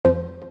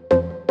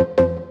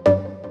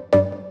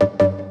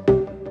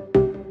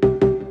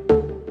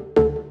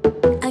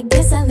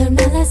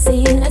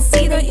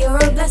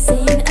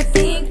sing. I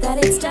think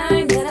that it's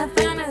time that I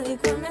finally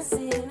come to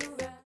see you.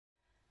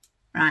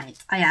 Right,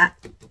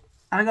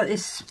 I got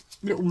this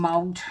little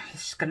mould.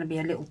 It's going to be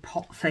a little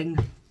pot thing.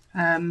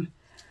 I've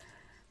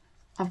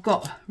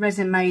got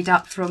resin made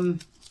up from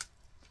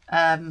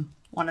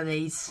one of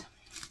these.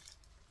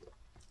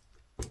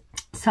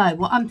 So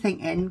what I'm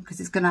thinking, because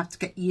it's going to have to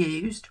get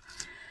used,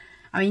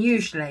 I mean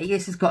usually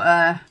this has got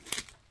a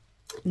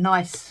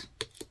nice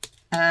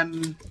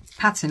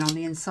pattern on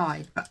the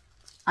inside, but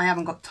I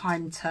haven't got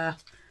time to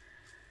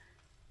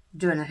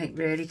do anything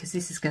really because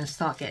this is going to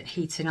start getting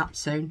heating up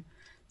soon.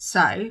 So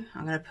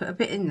I'm going to put a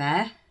bit in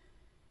there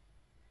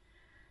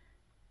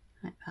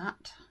like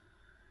that,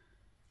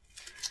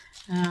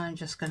 and I'm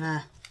just going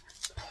to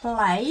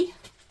play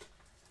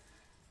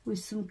with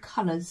some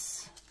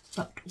colours,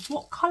 but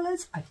what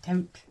colours I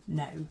don't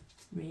know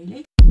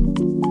really.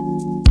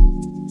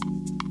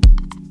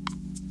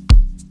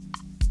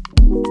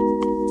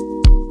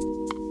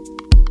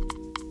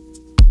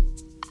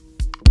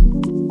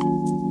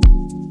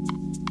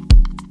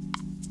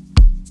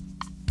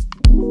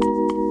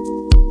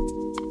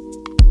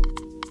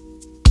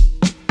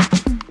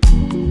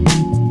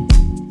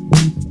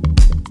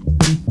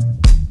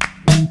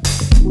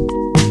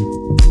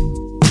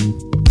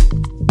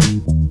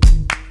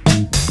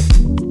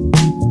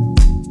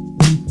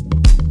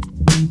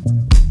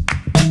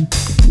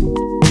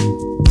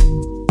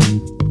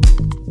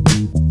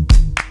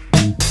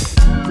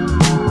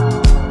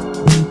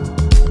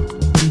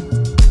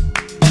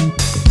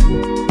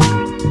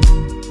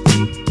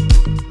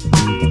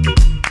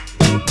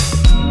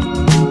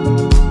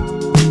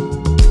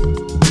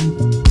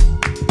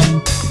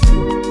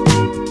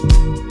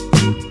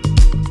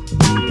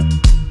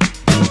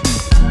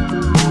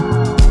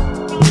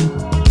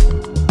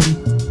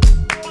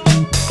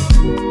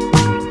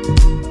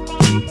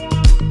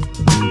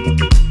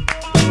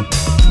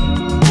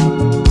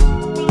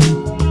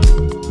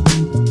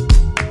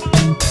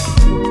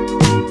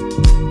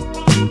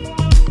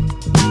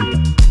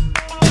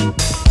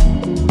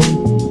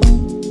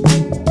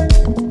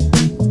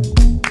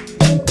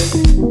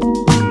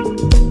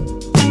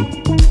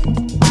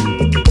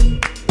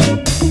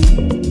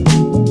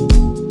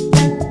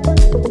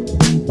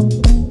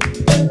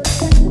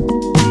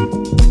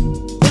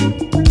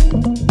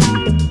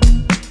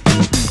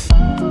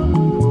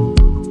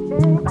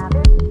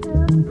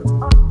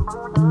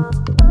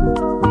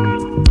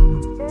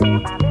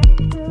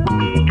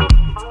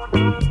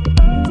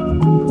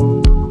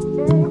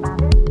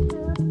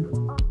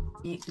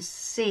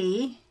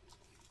 See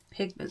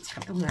pigments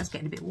coming. Oh, that's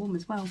getting a bit warm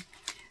as well.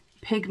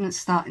 Pigments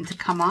starting to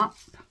come up,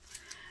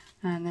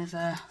 and there's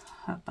a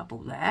bubble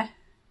there.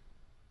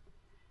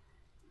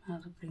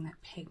 I'll bring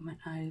that pigment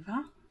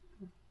over.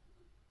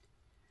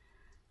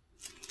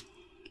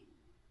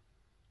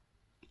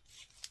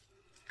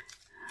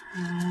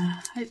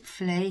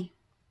 Hopefully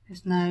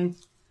there's no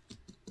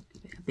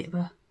a bit of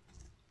a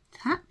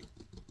tap.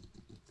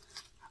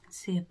 I can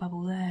see a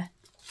bubble there.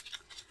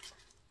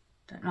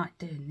 Don't like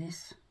doing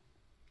this,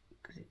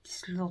 it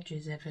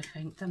dislodges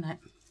everything, doesn't it?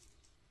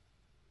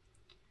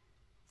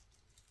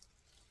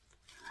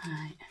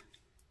 Right.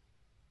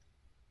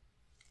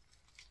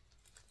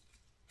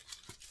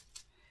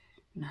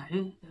 No,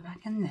 go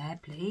back in there,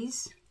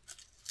 please.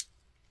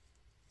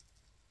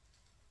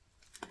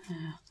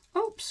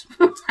 Oops!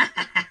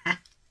 I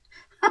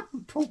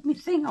pulled my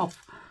thing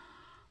off.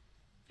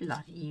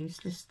 Bloody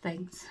useless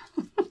things.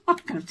 I'm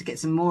going to have to get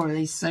some more of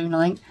these soon,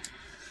 I think.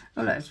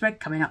 Oh look, it's red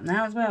coming up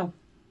now as well.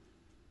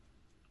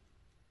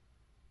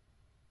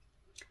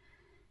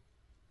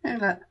 Oh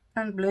look,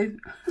 and blue.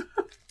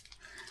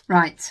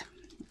 Right,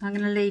 I'm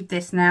going to leave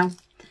this now.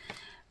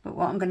 But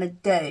what I'm going to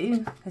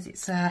do, because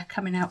it's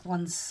coming out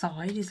one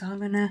side, is I'm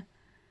going to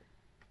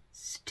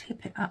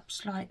tip it up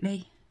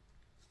slightly.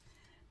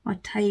 My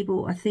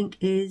table, I think,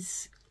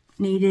 is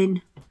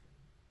needing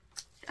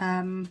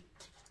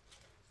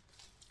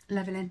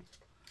levelling.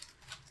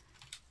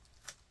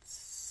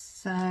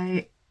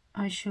 So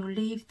I shall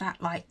leave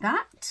that like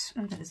that.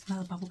 Oh, there's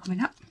another bubble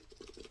coming up.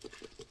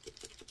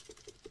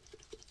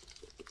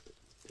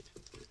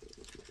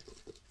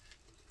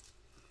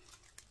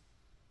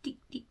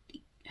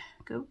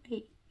 Go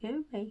away,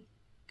 go away,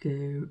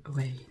 go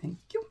away, thank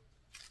you.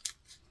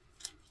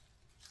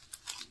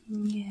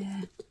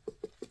 Yeah,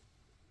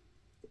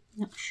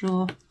 not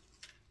sure.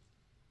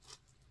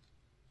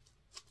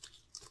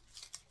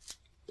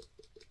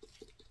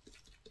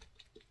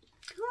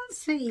 Can't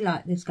see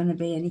like there's going to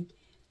be any.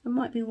 There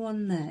might be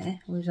one there,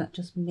 or is that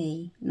just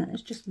me? No,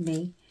 it's just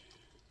me.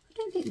 I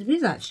don't think there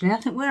is actually. I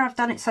think where I've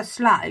done it so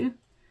slow,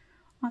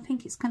 I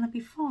think it's going to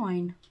be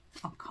fine.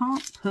 I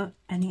can't put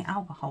any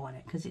alcohol on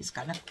it because it's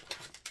going to...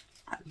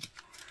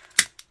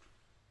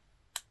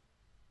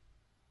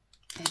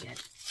 There you go.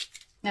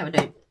 There we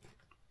do.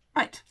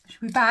 Right, I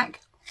shall be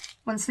back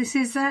once this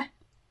is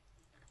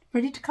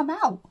ready to come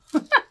out.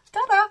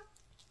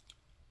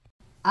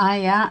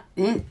 Ta-da!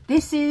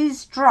 This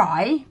is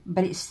dry,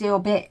 but it's still a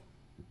bit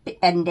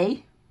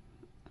bendy.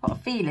 I've got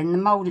a feeling the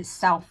mould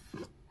itself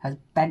has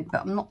bent,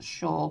 but I'm not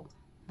sure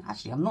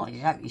Actually, I'm not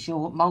exactly sure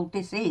what mould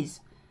this is.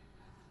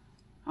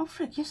 Oh,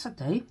 frick, yes I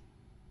do.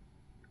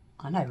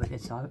 I know what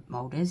this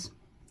mould is.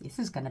 This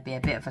is going to be a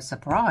bit of a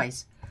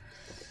surprise.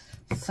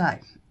 So,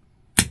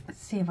 let's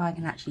see if I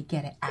can actually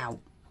get it out.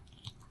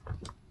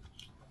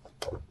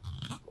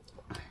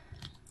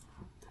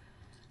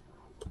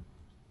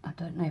 I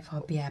don't know if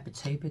I'll be able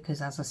to,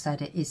 because as I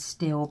said, it is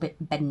still a bit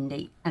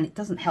bendy, and it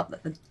doesn't help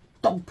that the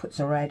dog puts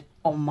her head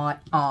on my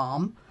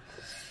arm.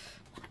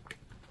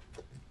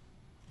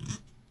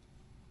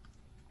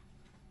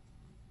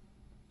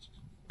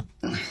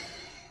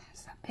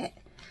 That's that bit.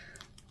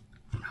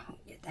 Oh,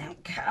 get down.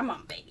 Come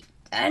on, baby.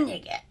 Down you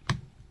get.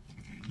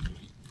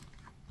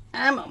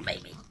 Come on,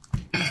 baby.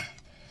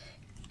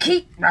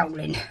 Keep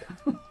rolling.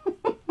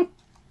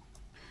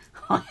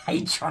 I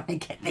hate trying to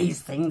get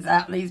these things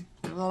out, these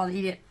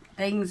bloody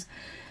things,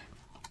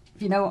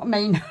 if you know what I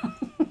mean.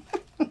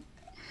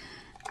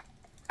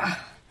 I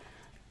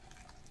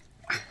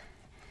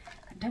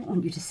don't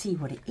want you to see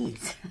what it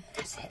is.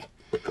 That's it.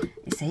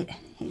 It's it.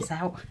 It's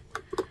out.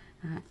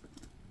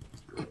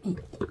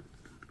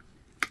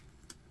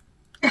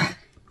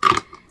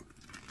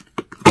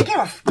 Get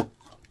off.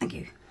 Thank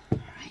you.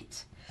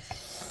 Right.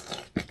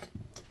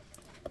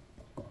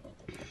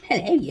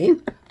 Hello,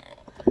 you.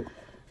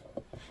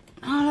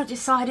 Oh, I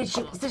decided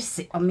she wants to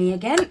sit on me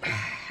again.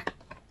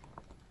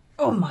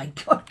 Oh my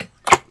God.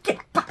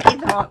 Get back in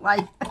the right way.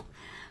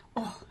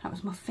 Oh, that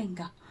was my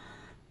finger.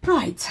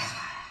 Right.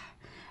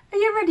 Are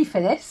you ready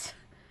for this?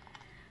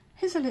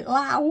 Here's a little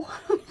owl.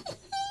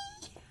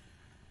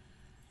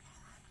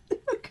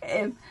 Look at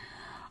him.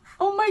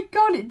 Oh my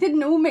God, it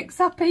didn't all mix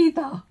up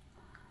either.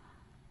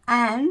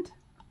 And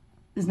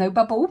there's no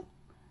bubble.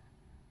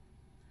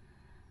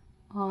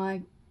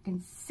 I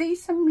can see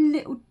some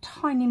little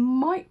tiny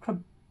micro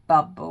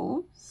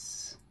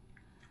bubbles,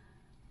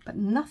 but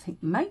nothing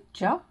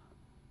major.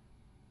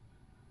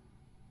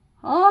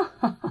 Oh,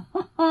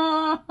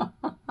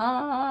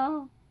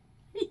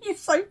 he's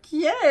so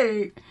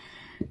cute.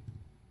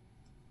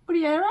 What do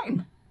you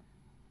reckon?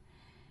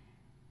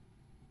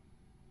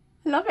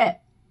 Love it.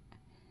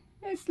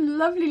 It's a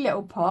lovely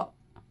little pot.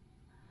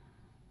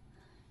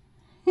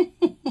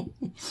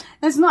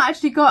 It's not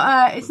actually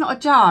got a, it's not a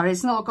jar,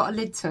 it's not got a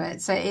lid to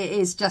it, so it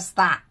is just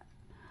that.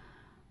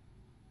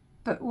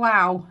 But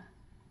wow,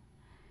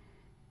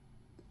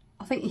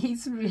 I think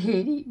he's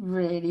really,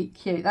 really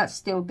cute. That's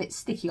still a bit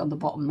sticky on the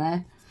bottom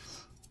there,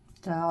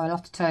 so I'll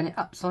have to turn it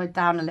upside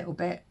down a little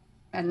bit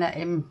and let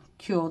him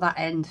cure that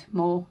end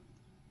more.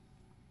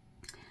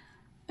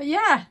 But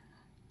yeah,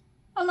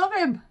 I love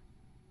him.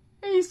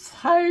 He's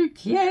so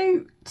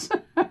cute.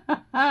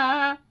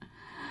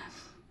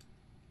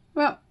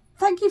 Well,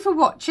 thank you for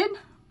watching.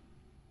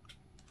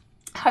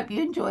 Hope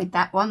you enjoyed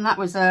that one. That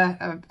was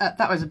a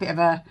bit of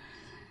a,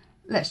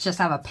 let's just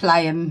have a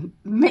play and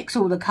mix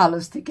all the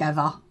colours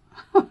together.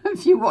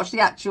 If you watch the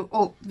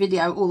actual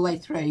video all the way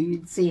through,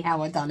 you'd see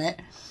how I done it.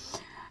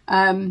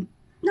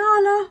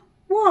 Nala,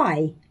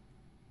 why?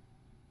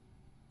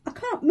 I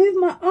can't move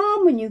my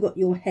arm when you got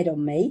your head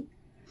on me.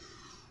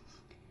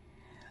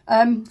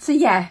 So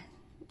yeah,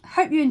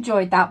 hope you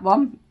enjoyed that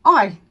one.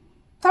 I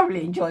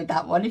thoroughly enjoyed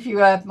that one. If you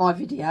heard my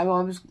video,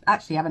 I was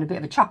actually having a bit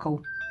of a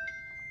chuckle.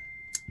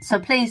 So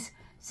please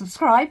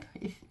subscribe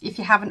if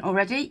you haven't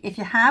already. If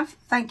you have,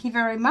 thank you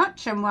very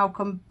much and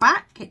welcome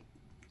back.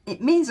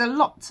 It means a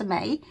lot to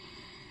me.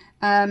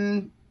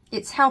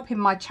 It's helping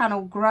my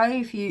channel grow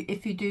if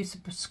you do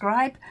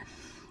subscribe.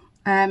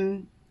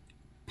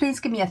 Please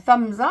give me a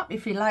thumbs up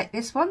if you like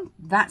this one.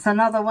 That's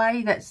another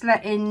way that's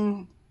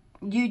letting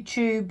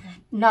YouTube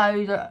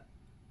know that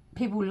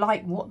people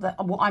like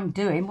what I'm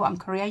doing, what I'm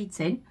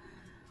creating,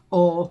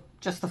 or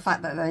just the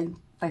fact that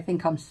they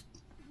think I'm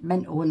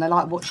mental and they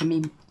like watching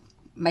me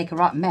make a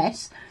right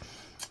mess.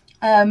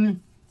 Leave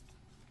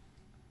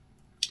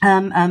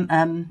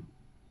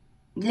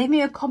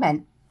me a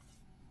comment.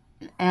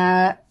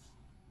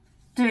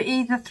 Do it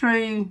either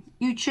through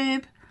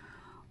YouTube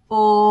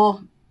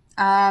or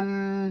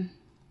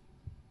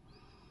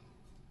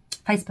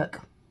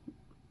Facebook.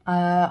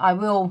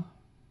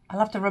 I'll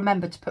have to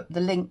remember to put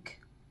the link.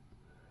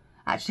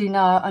 Actually,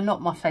 no,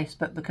 not my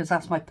Facebook, because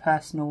that's my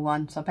personal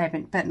one, so I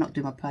better not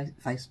do my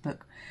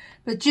Facebook.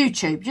 But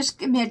YouTube, just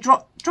give me a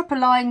drop a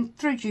line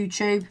through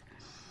YouTube.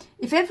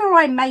 If ever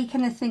I make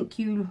anything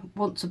you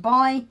want to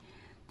buy,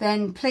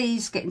 then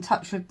please get in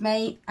touch with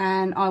me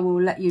and I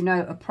will let you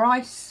know a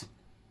price.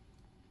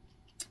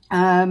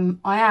 I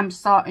am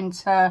starting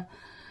to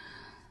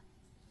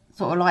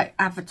sort of like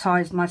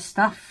advertise my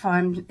stuff.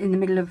 I'm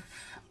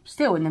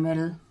still in the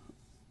middle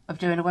of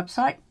doing a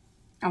website.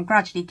 I'm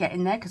gradually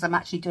getting there because I'm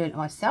actually doing it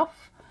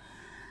myself.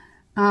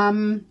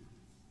 So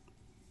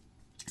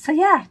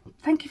yeah,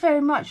 thank you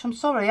very much. I'm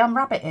sorry, I'm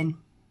rabbiting.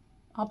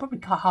 I'll probably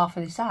cut half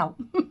of this out.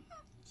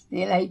 See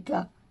you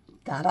later.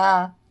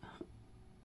 Ta-da.